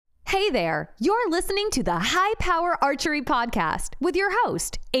Hey there, you're listening to the High Power Archery Podcast with your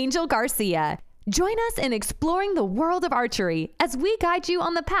host, Angel Garcia. Join us in exploring the world of archery as we guide you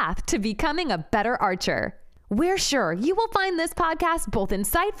on the path to becoming a better archer. We're sure you will find this podcast both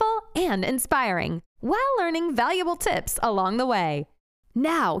insightful and inspiring, while learning valuable tips along the way.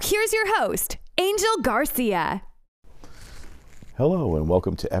 Now, here's your host, Angel Garcia. Hello, and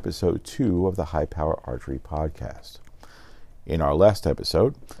welcome to episode 2 of the High Power Archery Podcast. In our last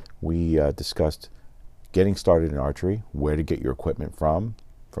episode, we discussed getting started in archery, where to get your equipment from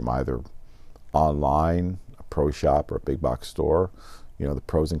either online, a pro shop, or a big box store, the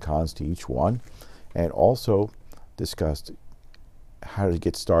pros and cons to each one, and also discussed how to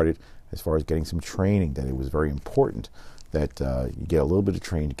get started as far as getting some training, that it was very important that you get a little bit of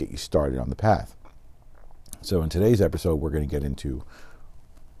training to get you started on the path. So in today's episode, we're going to get into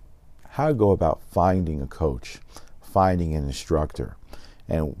how to go about finding a coach, finding an instructor,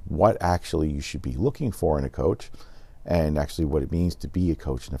 and what actually you should be looking for in a coach, and actually what it means to be a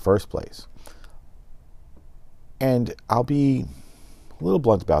coach in the first place. And I'll be a little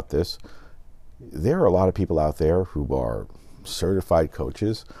blunt about this. There are a lot of people out there who are certified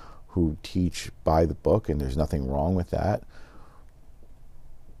coaches who teach by the book, and there's nothing wrong with that.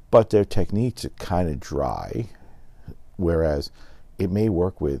 But their techniques are kind of dry, whereas it may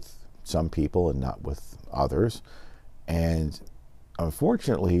work with some people and not with others. And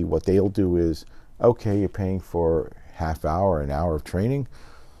unfortunately, what they'll do is, okay, you're paying for half hour, an hour of training.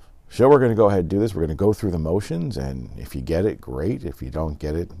 So we're going to go ahead and do this. We're going to go through the motions, and if you get it, great. If you don't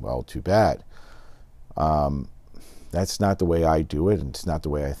get it, well, too bad. That's not the way I do it, and it's not the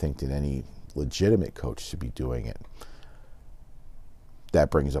way I think that any legitimate coach should be doing it. That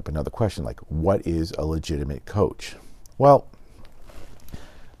brings up another question, like, what is a legitimate coach? Well,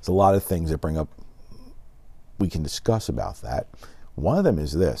 there's a lot of things that we can discuss about that. One of them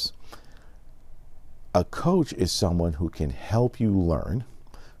is this. A coach is someone who can help you learn,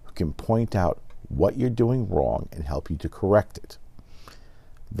 who can point out what you're doing wrong and help you to correct it.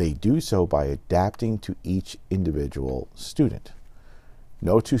 They do so by adapting to each individual student.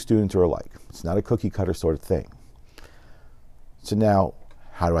 No two students are alike. It's not a cookie cutter sort of thing. So now,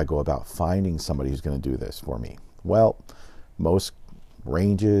 how do I go about finding somebody who's going to do this for me? Well, most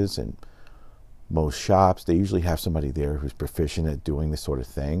ranges and most shops, they usually have somebody there who's proficient at doing this sort of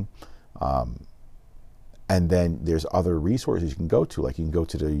thing. And then there's other resources you can go to, like you can go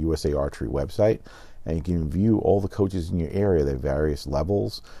to the USA Archery website and you can view all the coaches in your area, their various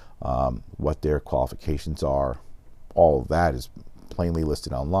levels, what their qualifications are. All of that is plainly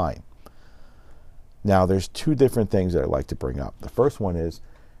listed online. Now, there's two different things that I'd like to bring up. The first one is,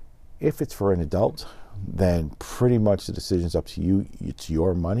 if it's for an adult, then pretty much the decision's up to you. It's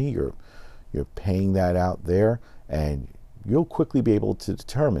your money. You're paying that out there, and you'll quickly be able to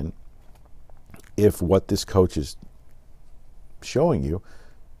determine if what this coach is showing you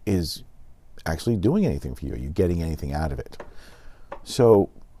is actually doing anything for you. Are you getting anything out of it? So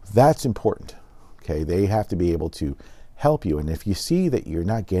that's important. Okay, they have to be able to help you, and if you see that you're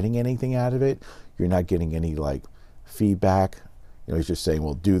not getting anything out of it, you're not getting any feedback, he's just saying,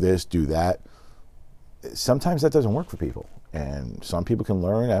 well, do this, do that. Sometimes that doesn't work for people, and some people can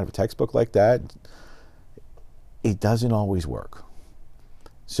learn out of a textbook like that. It doesn't always work.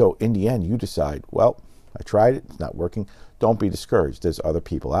 So in the end, you decide, well, I tried it, it's not working. Don't be discouraged. There's other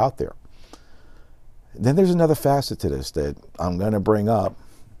people out there. Then there's another facet to this that I'm going to bring up.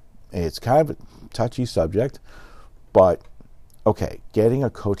 It's kind of a touchy subject, but okay, getting a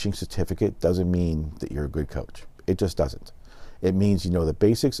coaching certificate doesn't mean that you're a good coach. It just doesn't. It means you know the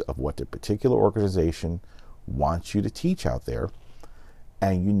basics of what the particular organization wants you to teach out there,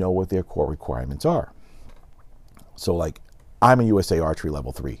 and you know what their core requirements are. So I'm a USA Archery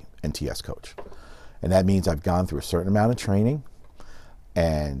Level 3 NTS coach, and that means I've gone through a certain amount of training,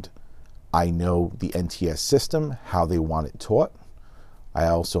 and I know the NTS system, how they want it taught. I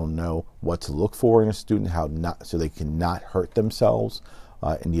also know what to look for in a student, so they cannot hurt themselves.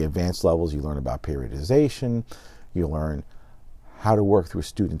 In the advanced levels, you learn about periodization, you learn how to work through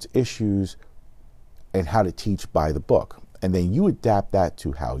students' issues, and how to teach by the book. And then you adapt that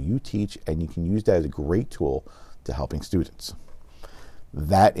to how you teach, and you can use that as a great tool to helping students.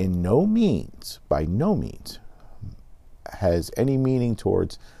 That by no means, has any meaning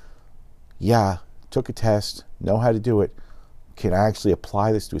towards, took a test, know how to do it, can I actually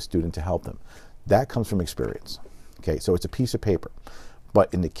apply this to a student to help them? That comes from experience. Okay, so it's a piece of paper.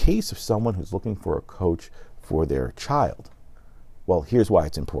 But in the case of someone who's looking for a coach for their child, well, here's why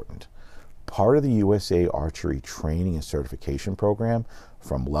it's important. Part of the USA Archery training and certification program,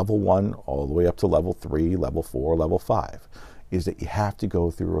 from level 1 all the way up to level 3, level 4, level 5, is that you have to go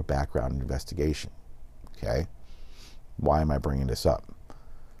through a background investigation. Okay? Why am I bringing this up?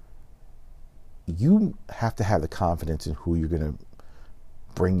 You have to have the confidence in who you're going to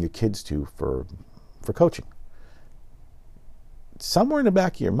bring your kids to for coaching. Somewhere in the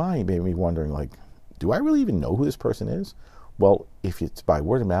back of your mind, you may be wondering, like, do I really even know who this person is? Well, if it's by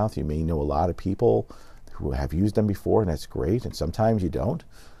word of mouth, you may know a lot of people who have used them before, and that's great, and sometimes you don't.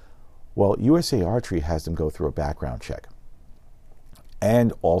 Well, USA Archery has them go through a background check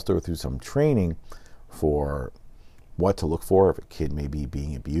and also through some training for what to look for if a kid may be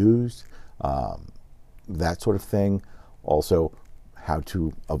being abused, that sort of thing. Also, how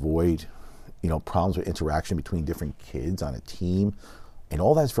to avoid, problems with interaction between different kids on a team, and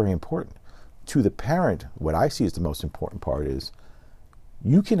all that's very important. To the parent, what I see as the most important part is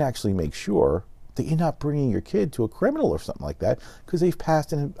you can actually make sure that you're not bringing your kid to a criminal or something like that because they've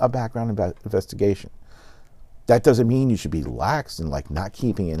passed a background investigation. That doesn't mean you should be lax and not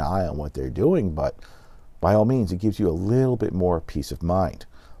keeping an eye on what they're doing, but by all means, it gives you a little bit more peace of mind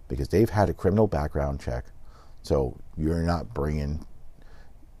because they've had a criminal background check, so you're not bringing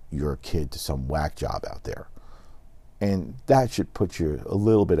your kid to some whack job out there. And that should put you a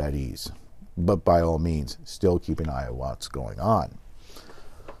little bit at ease. But by all means, still keep an eye on what's going on.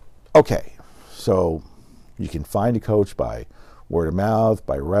 Okay, so you can find a coach by word of mouth,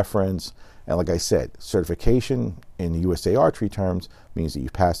 by reference, and like I said, certification in the USA Archery terms means that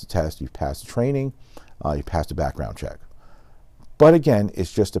you've passed the test, you've passed the training, you've passed the background check. But again,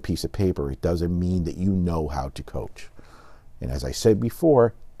 it's just a piece of paper. It doesn't mean that you know how to coach. And as I said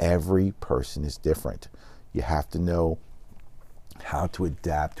before, every person is different. You have to know how to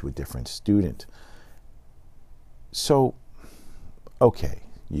adapt to a different student. So, okay,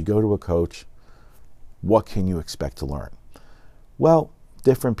 you go to a coach, what can you expect to learn? Well,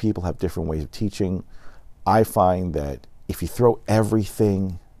 different people have different ways of teaching. I find that if you throw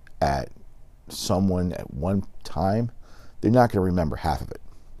everything at someone at one time, they're not going to remember half of it.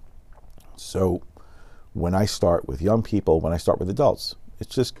 So when I start with young people, when I start with adults,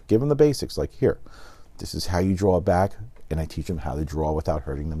 it's just give them the basics. Like, here, this is how you draw back, and I teach them how to draw without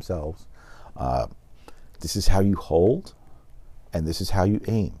hurting themselves. This is how you hold, and this is how you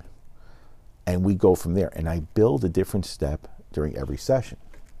aim. And we go from there. And I build a different step during every session.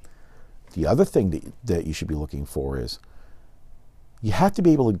 The other thing that you should be looking for is you have to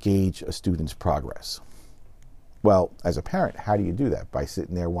be able to gauge a student's progress. Well, as a parent, how do you do that? By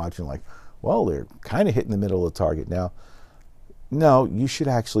sitting there watching well, they're kind of hitting the middle of the target now. No, you should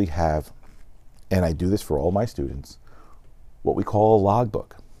actually have, and I do this for all my students, what we call a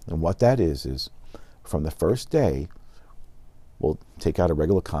logbook. And what that is from the first day, we'll take out a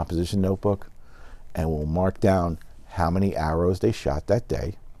regular composition notebook and we'll mark down how many arrows they shot that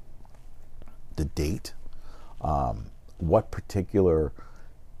day, the date, what particular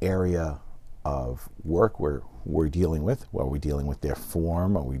area of work we're dealing with. Are we dealing with their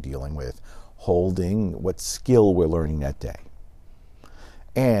form? Are we dealing with holding? What skill we're learning that day?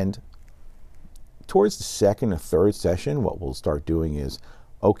 And towards the second or third session, what we'll start doing is,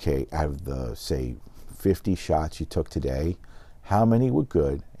 okay, out of the, say, 50 shots you took today, how many were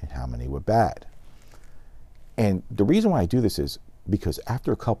good and how many were bad? And the reason why I do this is because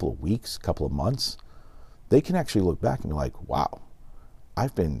after a couple of weeks, couple of months, they can actually look back and be like, wow,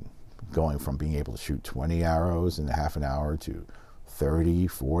 I've been going from being able to shoot 20 arrows in a half an hour to 30,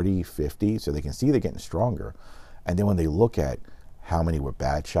 40, 50. So they can see they're getting stronger. And then when they look at how many were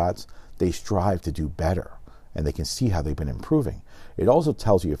bad shots, they strive to do better. And they can see how they've been improving. It also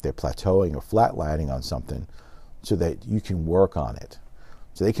tells you if they're plateauing or flatlining on something so that you can work on it.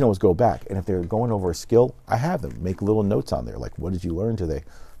 So they can always go back. And if they're going over a skill, I have them make little notes on there. Like, what did you learn today?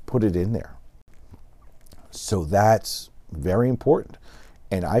 Put it in there. So that's very important.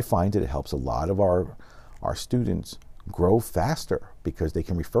 And I find that it helps a lot of our students grow faster because they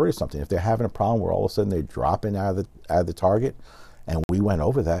can refer to something. If they're having a problem where all of a sudden they're dropping out of the target, and we went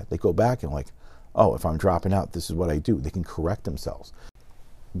over that, they go back and oh, if I'm dropping out, this is what I do. They can correct themselves.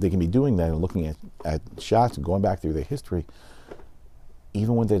 They can be doing that and looking at shots and going back through their history,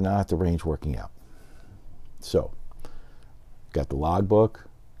 even when they're not at the range working out. So, got the logbook,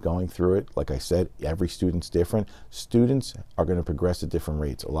 going through it. Like I said, every student's different. Students are going to progress at different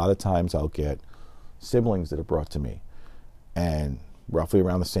rates. A lot of times I'll get siblings that are brought to me and roughly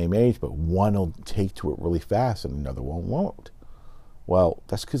around the same age, but one will take to it really fast and another one won't. Well,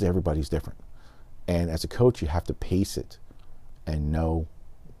 that's because everybody's different. And as a coach, you have to pace it and know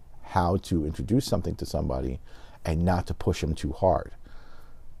how to introduce something to somebody and not to push them too hard.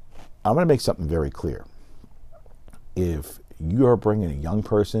 I'm going to make something very clear. If you are bringing a young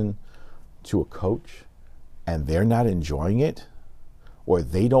person to a coach, and they're not enjoying it, or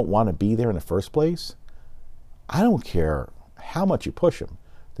they don't want to be there in the first place, I don't care how much you push them.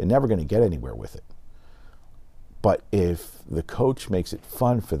 They're never going to get anywhere with it. But if the coach makes it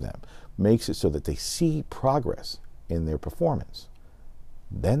fun for them, makes it so that they see progress in their performance,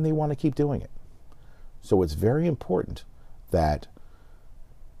 then they want to keep doing it. So it's very important that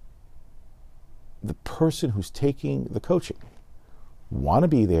the person who's taking the coaching want to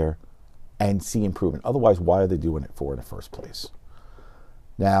be there and see improvement. Otherwise, why are they doing it for in the first place?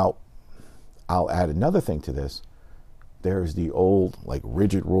 Now, I'll add another thing to this. There's the old,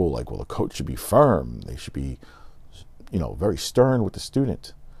 rigid rule, well, the coach should be firm. They should be, very stern with the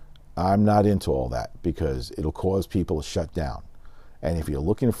student. I'm not into all that because it'll cause people to shut down. And if you're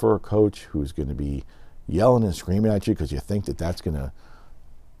looking for a coach who's going to be yelling and screaming at you because you think that that's going to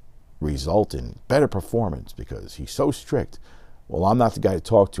result in better performance because he's so strict, well, I'm not the guy to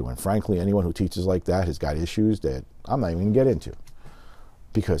talk to. And frankly, anyone who teaches like that has got issues that I'm not even going to get into.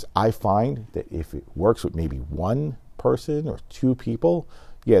 Because I find that if it works with maybe one person or two people,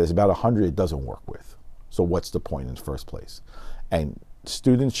 there's about 100 it doesn't work with. So what's the point in the first place? And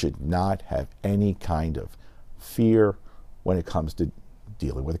students should not have any kind of fear when it comes to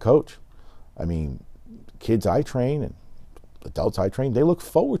dealing with a coach. I mean, kids I train and adults I train, they look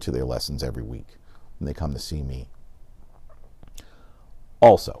forward to their lessons every week when they come to see me.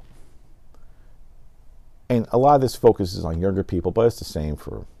 Also, and a lot of this focuses on younger people, but it's the same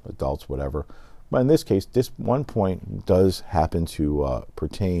for adults, whatever. But in this case, this one point does happen to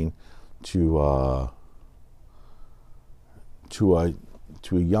pertain to a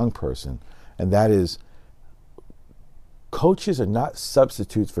young person, and that is coaches are not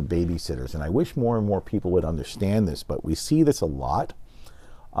substitutes for babysitters. And I wish more and more people would understand this, but we see this a lot.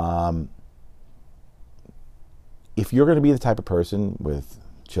 If you're going to be the type of person with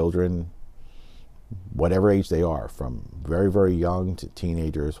children, whatever age they are, from very, very young to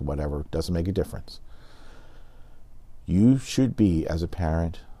teenagers, whatever, doesn't make a difference. You should be, as a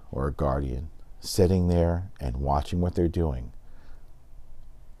parent or a guardian, sitting there and watching what they're doing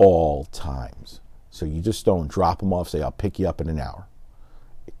all times. So you just don't drop them off, say, I'll pick you up in an hour.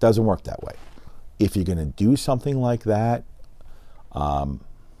 It doesn't work that way. If you're going to do something like that,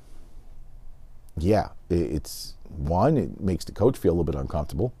 it's one, it makes the coach feel a little bit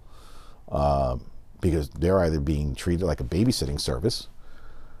uncomfortable. Because they're either being treated like a babysitting service.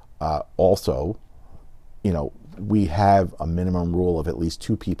 Also, we have a minimum rule of at least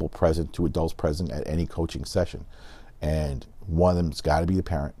 2 people present, 2 adults present at any coaching session. And one of them's got to be the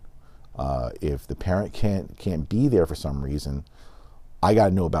parent. If the parent can't be there for some reason, I got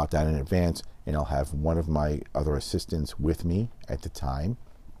to know about that in advance, and I'll have one of my other assistants with me at the time.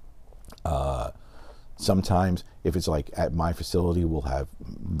 Sometimes, if it's like at my facility, we'll have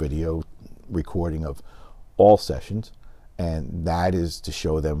video recording of all sessions, and that is to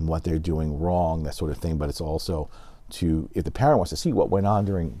show them what they're doing wrong, that sort of thing. But it's also to, if the parent wants to see what went on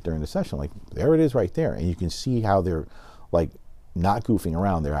during the session, there it is right there, and you can see how they're not goofing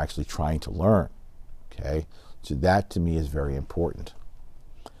around, they're actually trying to learn. Okay, so that to me is very important.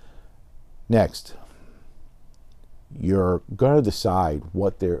 Next, you're going to decide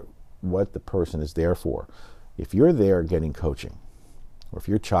what the person is there for. If you're there getting coaching, or if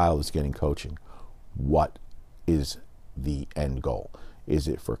your child is getting coaching, what is the end goal? Is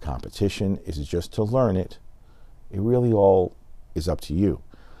it for competition? Is it just to learn it? It really all is up to you.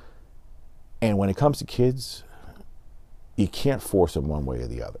 And when it comes to kids, you can't force them one way or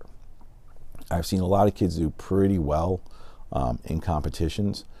the other. I've seen a lot of kids do pretty well in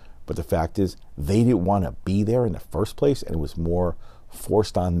competitions, but the fact is they didn't want to be there in the first place, and it was more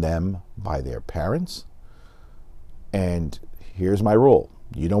forced on them by their parents. And here's my rule.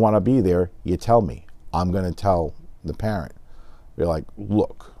 You don't want to be there, you tell me. I'm going to tell the parent. They're like,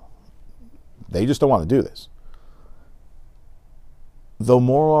 look, they just don't want to do this. Though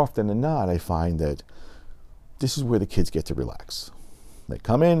more often than not, I find that this is where the kids get to relax. They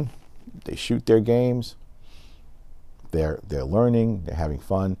come in, they shoot their games, they're learning, they're having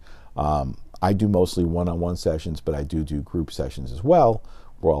fun. I do mostly one-on-one sessions, but I do group sessions as well,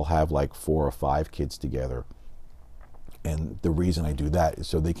 where I'll have 4 or 5 kids together. And the reason I do that is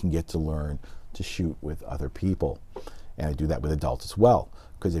so they can get to learn to shoot with other people. And I do that with adults as well.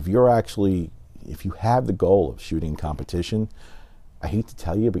 Because if you have the goal of shooting competition, I hate to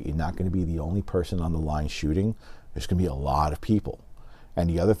tell you, but you're not going to be the only person on the line shooting. There's going to be a lot of people. And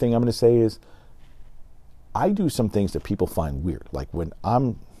the other thing I'm going to say is, I do some things that people find weird. Like when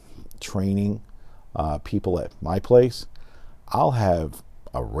I'm training people at my place, I'll have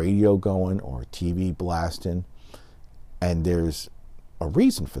a radio going or a TV blasting. And there's a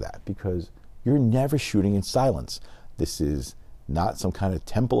reason for that, because You're never shooting in silence. This is not some kind of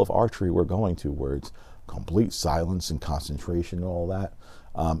temple of archery we're going to where it's complete silence and concentration and all that.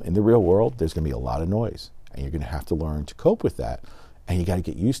 In the real world, there's going to be a lot of noise, and you're going to have to learn to cope with that, and you got to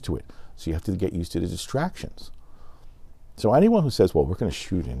get used to it. So you have to get used to the distractions. So anyone who says, well, we're going to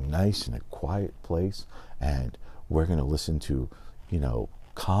shoot in a quiet place, and we're going to listen to,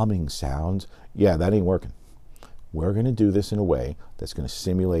 calming sounds, yeah, that ain't working. We're going to do this in a way that's going to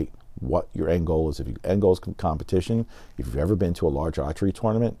simulate what your end goal is. If your end goal is competition, if you've ever been to a large archery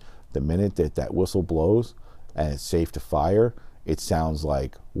tournament, the minute that whistle blows and it's safe to fire, it sounds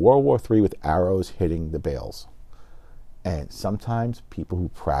like World War III with arrows hitting the bales. And sometimes people who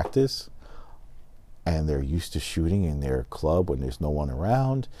practice and they're used to shooting in their club when there's no one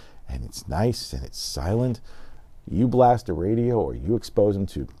around and it's nice and it's silent, you blast the radio or you expose them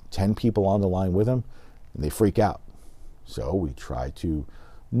to 10 people on the line with them and they freak out. So we try to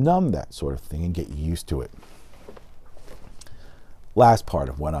numb that sort of thing and get used to it. Last part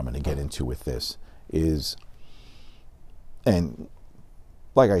of what I'm going to get into with this is, and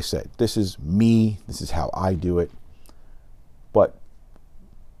like I said, this is me, this is how I do it, but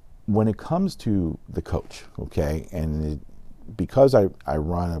when it comes to the coach, okay, and because I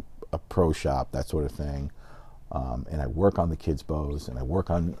run a pro shop, that sort of thing, and I work on the kids' bows, and I work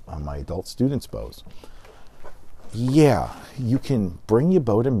on my adult students' bows, yeah, you can bring your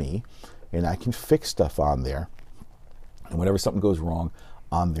bow to me, and I can fix stuff on there, and whenever something goes wrong,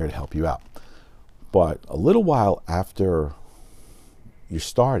 I'm there to help you out. But a little while after you're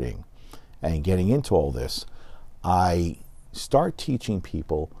starting and getting into all this, I start teaching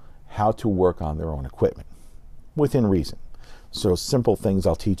people how to work on their own equipment within reason. So simple things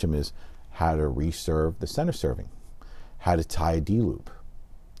I'll teach them is how to reserve the center serving, how to tie a D-loop,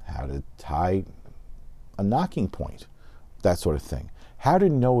 how to tie a knocking point, that sort of thing. How to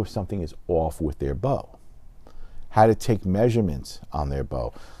know if something is off with their bow. How to take measurements on their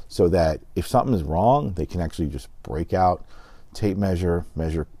bow so that if something is wrong, they can actually just break out, tape measure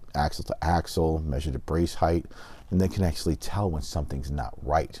axle to axle, measure the brace height, and they can actually tell when something's not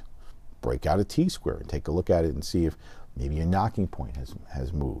right. Break out a T-square and take a look at it and see if maybe your knocking point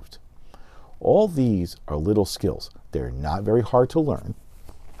has moved. All these are little skills. They're not very hard to learn,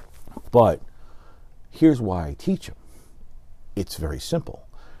 but here's why I teach them. It's very simple.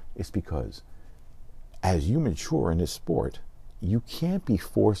 It's because as you mature in this sport, you can't be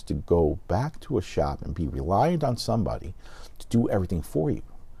forced to go back to a shop and be reliant on somebody to do everything for you.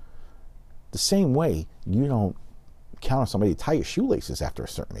 The same way you don't count on somebody to tie your shoelaces after a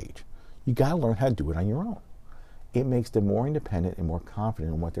certain age. You got to learn how to do it on your own. It makes them more independent and more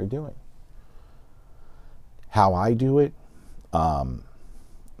confident in what they're doing. How I do it,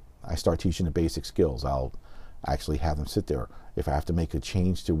 I start teaching the basic skills. I'll actually have them sit there. If I have to make a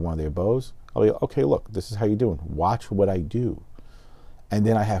change to one of their bows, I'll be, okay, look, this is how you're doing. Watch what I do. And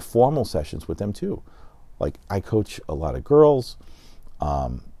then I have formal sessions with them too. Like I coach a lot of girls,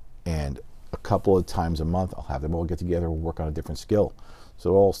 and a couple of times a month, I'll have them all get together and work on a different skill. So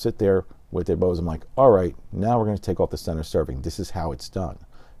they'll all sit there with their bows. I'm like, all right, now we're going to take off the center serving. This is how it's done.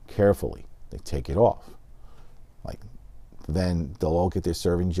 Carefully, they take it off. Then they'll all get their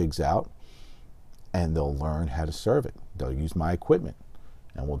serving jigs out, and they'll learn how to serve it. They'll use my equipment,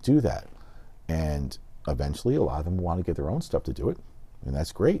 and we'll do that. And eventually, a lot of them want to get their own stuff to do it, and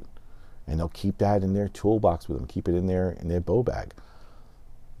that's great. And they'll keep that in their toolbox with them, keep it in their bow bag.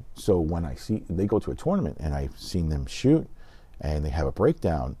 So when I see they go to a tournament and I've seen them shoot and they have a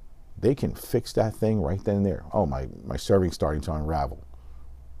breakdown, they can fix that thing right then and there. Oh, my serving's starting to unravel.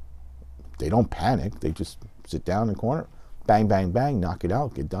 They don't panic. They just sit down in the corner, bang, bang, bang, knock it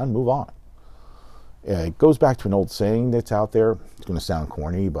out, get done, move on. It goes back to an old saying that's out there. It's going to sound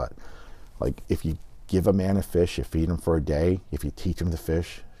corny, but like if you give a man a fish, you feed him for a day. If you teach him to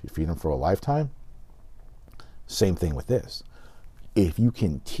fish, you feed him for a lifetime. Same thing with this. If you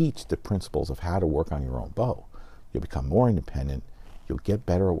can teach the principles of how to work on your own bow, you'll become more independent, you'll get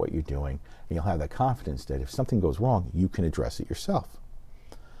better at what you're doing, and you'll have that confidence that if something goes wrong, you can address it yourself.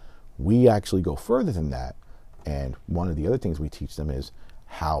 We actually go further than that, and one of the other things we teach them is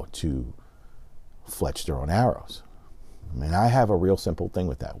how to fletch their own arrows. I mean, I have a real simple thing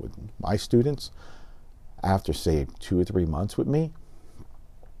with that. With my students, after, say, 2 or 3 months with me,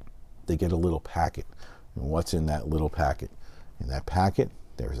 they get a little packet. And what's in that little packet? In that packet,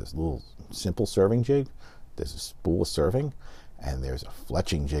 there's this little simple serving jig, there's a spool of serving, and there's a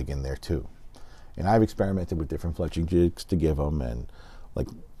fletching jig in there too. And I've experimented with different fletching jigs to give them, and like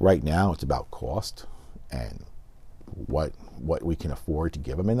right now it's about cost and what we can afford to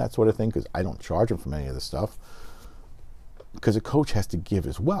give them and that sort of thing, because I don't charge them for any of this stuff, because a coach has to give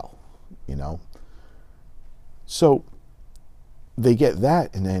as well. you know. So they get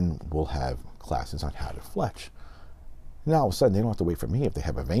that, and then we'll have classes on how to fletch. Now all of a sudden they don't have to wait for me. If they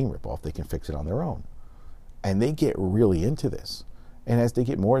have a vein rip-off, they can fix it on their own. And they get really into this. And as they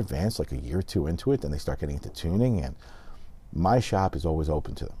get more advanced, like a year or two into it, then they start getting into tuning, and my shop is always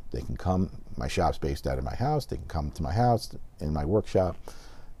open to them. They can come, my shop's based out of my house, they can come to my house in my workshop.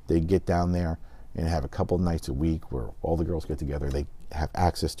 They get down there and have a couple of nights a week where all the girls get together. They have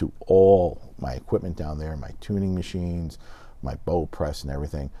access to all my equipment down there, my tuning machines, my bow press and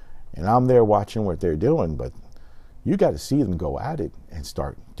everything. And I'm there watching what they're doing, but you got to see them go at it and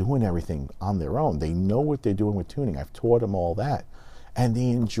start doing everything on their own. They know what they're doing with tuning. I've taught them all that. And they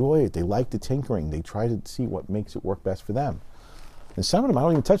enjoy it. They like the tinkering. They try to see what makes it work best for them. And some of them, I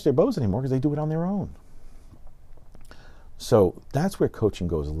don't even touch their bows anymore because they do it on their own. So that's where coaching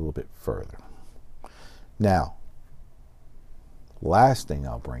goes a little bit further. Now, last thing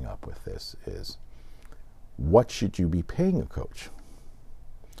I'll bring up with this is, what should you be paying a coach?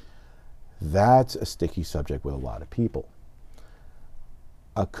 That's a sticky subject with a lot of people.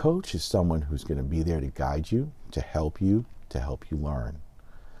 A coach is someone who's going to be there to guide you, to help you learn.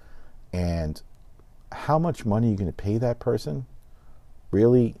 And how much money are you going to pay that person?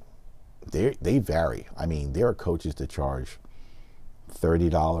 Really, they vary. I mean, there are coaches that charge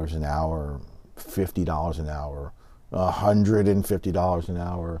 $30 an hour, $50 an hour, $150 an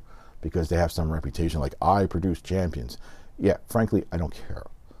hour because they have some reputation like, I produce champions. Yeah, frankly, I don't care.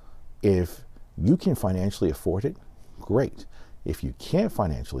 If you can financially afford it, great. If you can't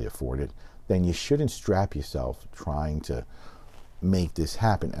financially afford it, then you shouldn't strap yourself trying to make this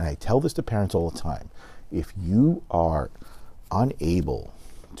happen. And I tell this to parents all the time. If you are unable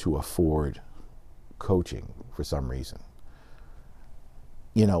to afford coaching for some reason,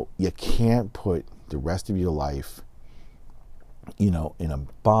 you can't put the rest of your life, in a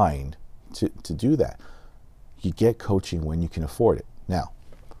bind to do that. You get coaching when you can afford it. Now,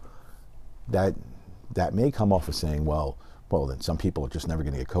 that may come off as saying, well, then some people are just never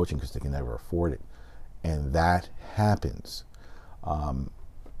going to get coaching because they can never afford it. And that happens.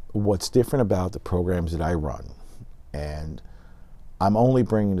 What's different about the programs that I run, and I'm only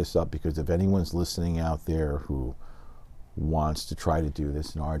bringing this up because if anyone's listening out there who wants to try to do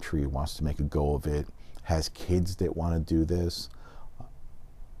this in archery, wants to make a go of it, has kids that want to do this,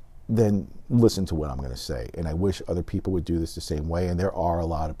 then listen to what I'm going to say. And I wish other people would do this the same way. And there are a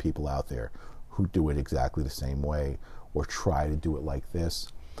lot of people out there who do it exactly the same way or try to do it like this.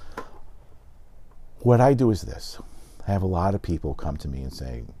 What I do is this. I have a lot of people come to me and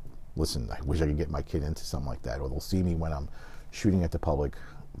say, listen, I wish I could get my kid into something like that. Or they'll see me when I'm shooting at the public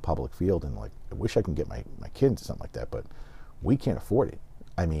field and like, I wish I can get my kid into something like that, but we can't afford it.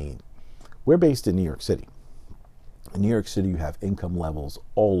 I mean, we're based in New York City. In New York City, you have income levels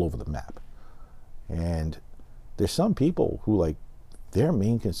all over the map. And there's some people who, their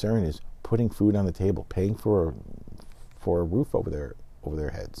main concern is putting food on the table, paying for a roof over their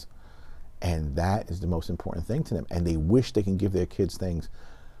heads. And that is the most important thing to them. And they wish they can give their kids things,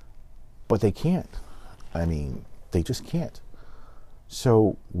 but they can't. I mean, they just can't.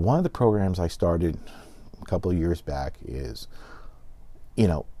 So one of the programs I started a couple of years back is,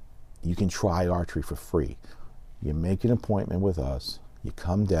 you can try archery for free. You make an appointment with us, you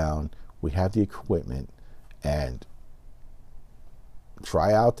come down, we have the equipment, and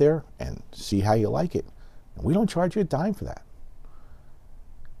try out there and see how you like it. And we don't charge you a dime for that.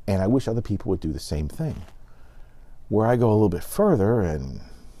 And I wish other people would do the same thing. Where I go a little bit further, and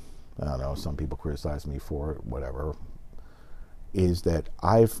I don't know, some people criticize me for it, whatever, is that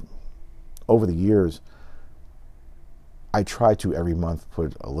over the years, I try to every month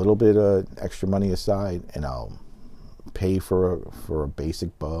put a little bit of extra money aside, and I'll pay for a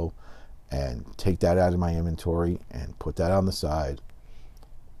basic bow and take that out of my inventory and put that on the side.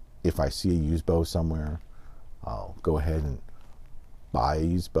 If I see a used bow somewhere, I'll go ahead and buy a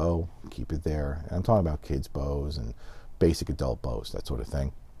used bow, keep it there. And I'm talking about kids' bows and basic adult bows, that sort of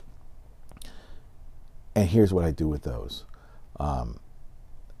thing. And here's what I do with those.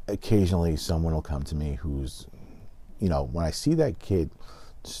 Occasionally someone will come to me who's, when I see that kid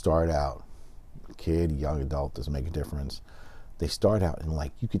start out, kid, young adult, doesn't make a difference. They start out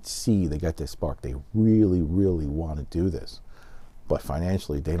and you could see they got this spark. They really, really want to do this. But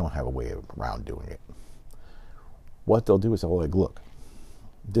financially, they don't have a way around doing it. What they'll do is look,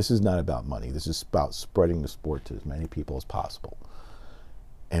 this is not about money. This is about spreading the sport to as many people as possible.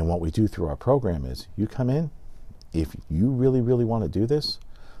 And what we do through our program is, you come in, if you really, really want to do this,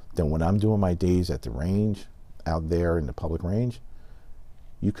 then when I'm doing my days at the range, out there in the public range,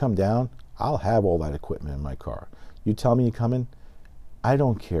 you come down, I'll have all that equipment in my car. You tell me you're coming, I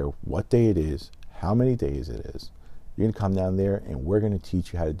don't care what day it is, how many days it is. You're going to come down there and we're going to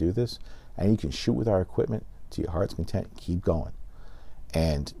teach you how to do this. And you can shoot with our equipment to your heart's content. Keep going.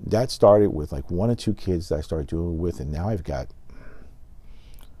 And that started with like 1 or 2 kids that I started doing it with. And now I've got,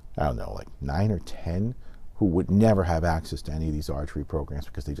 I don't know, like 9 or 10 who would never have access to any of these archery programs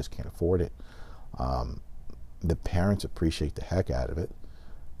because they just can't afford it. The parents appreciate the heck out of it.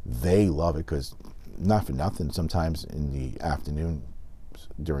 They love it because, not for nothing, sometimes in the afternoon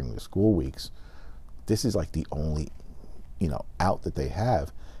during the school weeks, this is like the only, out that they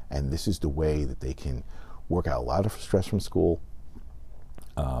have. And this is the way that they can work out a lot of stress from school.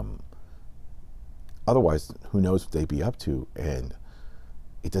 Otherwise, who knows what they'd be up to? And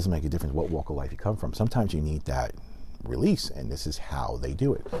it doesn't make a difference what walk of life you come from. Sometimes you need that release, and this is how they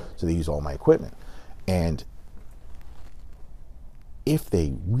do it. So they use all my equipment. And if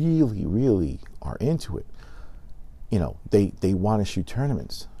they really, really are into it, they want to shoot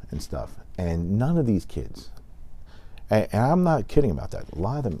tournaments and stuff. And none of these kids, and I'm not kidding about that, a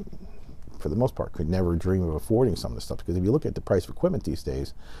lot of them, for the most part, could never dream of affording some of this stuff, because if you look at the price of equipment these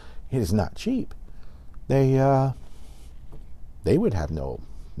days, it is not cheap. They would have no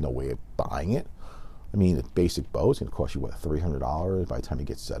way of buying it. I mean, a basic bow is going to cost you, $300 by the time you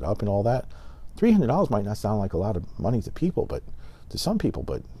get set up and all that. $300 might not sound like a lot of money to people, but to some people,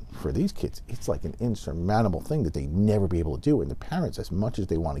 but for these kids, it's like an insurmountable thing that they never be able to do. And the parents, as much as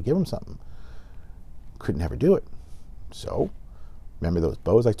they want to give them something, could never do it. So, remember those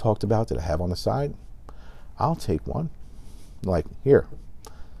bows I talked about that I have on the side? I'll take one. Like, here,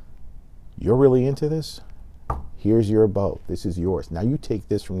 you're really into this? Here's your bow. This is yours. Now you take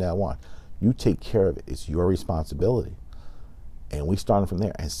this from now on. You take care of it. It's your responsibility. And we started from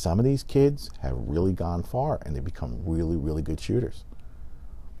there. And some of these kids have really gone far, and they become really, really good shooters.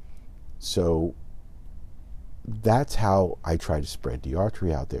 So that's how I try to spread the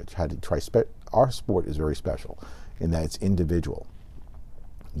archery out there. Our sport is very special in that it's individual.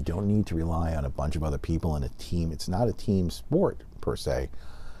 You don't need to rely on a bunch of other people in a team. It's not a team sport per se,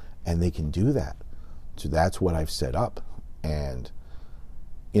 and they can do that. So that's what I've set up. And,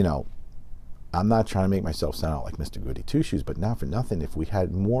 I'm not trying to make myself sound out like Mr. Goody Two-Shoes, but not for nothing, if we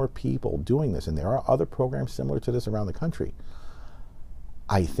had more people doing this, and there are other programs similar to this around the country,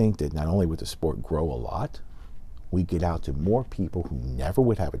 I think that not only would the sport grow a lot, we get out to more people who never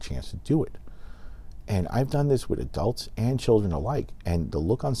would have a chance to do it. And I've done this with adults and children alike, and the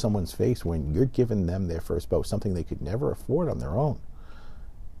look on someone's face when you're giving them their first bow, something they could never afford on their own,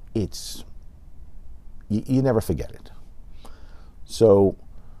 you never forget it. So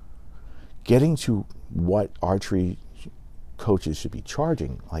getting to what archery coaches should be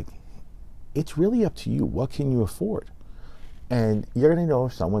charging, it's really up to you. What can you afford? And you're going to know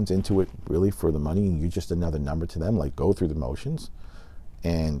if someone's into it really for the money and you're just another number to them, go through the motions.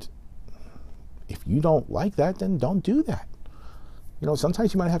 And if you don't like that, then don't do that.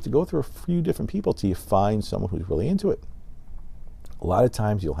 Sometimes you might have to go through a few different people till you find someone who's really into it. A lot of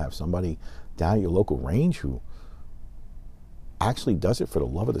times you'll have somebody down at your local range who actually does it for the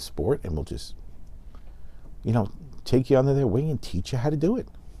love of the sport and will just, take you under their wing and teach you how to do it.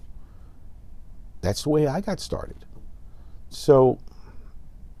 That's the way I got started. So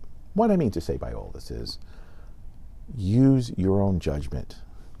what I mean to say by all this is use your own judgment.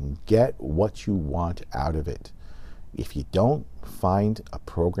 Get what you want out of it. If you don't find a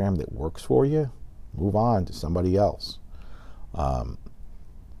program that works for you, move on to somebody else.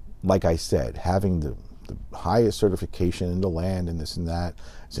 Like I said, having the highest certification in the land and this and that,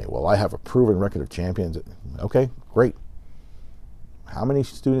 saying, well, I have a proven record of champions. Okay, great. How many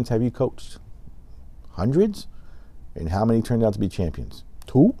students have you coached? Hundreds? And how many turned out to be champions?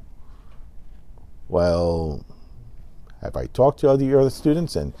 2? Well, have I talked to your other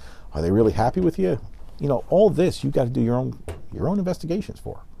students, and are they really happy with you? All this you got to do your own investigations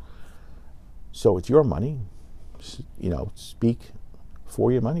for. So it's your money. Speak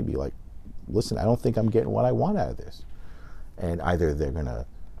for your money. Be like, listen, I don't think I'm getting what I want out of this. And either they're going to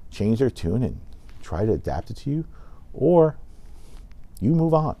change their tune and try to adapt it to you, or you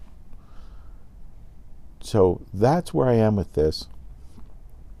move on. So that's where I am with this.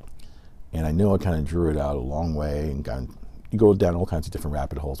 And I know I kind of drew it out a long way and you go down all kinds of different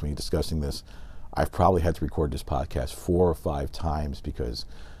rabbit holes when you're discussing this. I've probably had to record this podcast 4 or 5 times because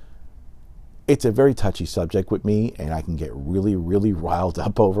it's a very touchy subject with me, and I can get really, really riled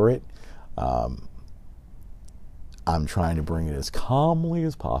up over it. I'm trying to bring it as calmly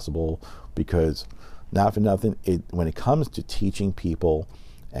as possible because, not for nothing, when it comes to teaching people,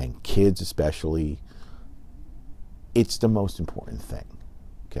 and kids especially, it's the most important thing,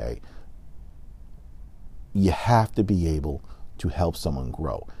 okay? You have to be able to help someone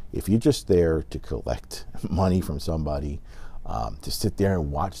grow. If you're just there to collect money from somebody, to sit there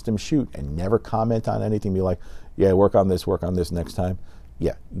and watch them shoot and never comment on anything, be like, yeah, work on this next time.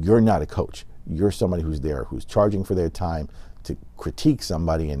 Yeah, you're not a coach. You're somebody who's there, who's charging for their time to critique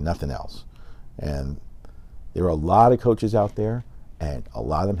somebody and nothing else. And there are a lot of coaches out there, and a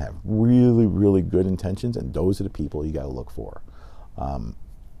lot of them have really, really good intentions, and those are the people you got to look for.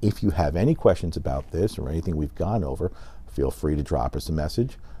 If you have any questions about this or anything we've gone over, feel free to drop us a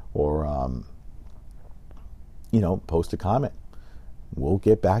message or, post a comment. We'll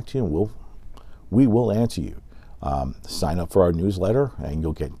get back to you, and we will answer you. Sign up for our newsletter, and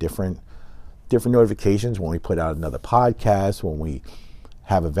you'll get different notifications when we put out another podcast, when we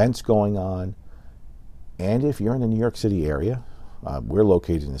have events going on. And if you're in the New York City area, we're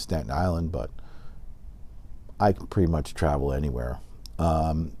located in Staten Island, but I can pretty much travel anywhere.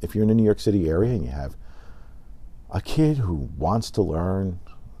 If you're in the New York City area and you have a kid who wants to learn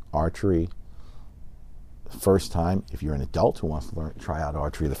archery first time, if you're an adult who wants to try out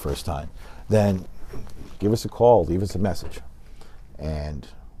archery the first time, then give us a call, leave us a message, and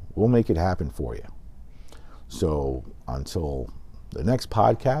we'll make it happen for you. So until the next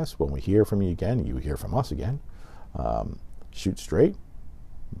podcast, when we hear from you again, you hear from us again, shoot straight,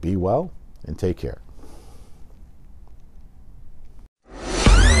 be well, and take care.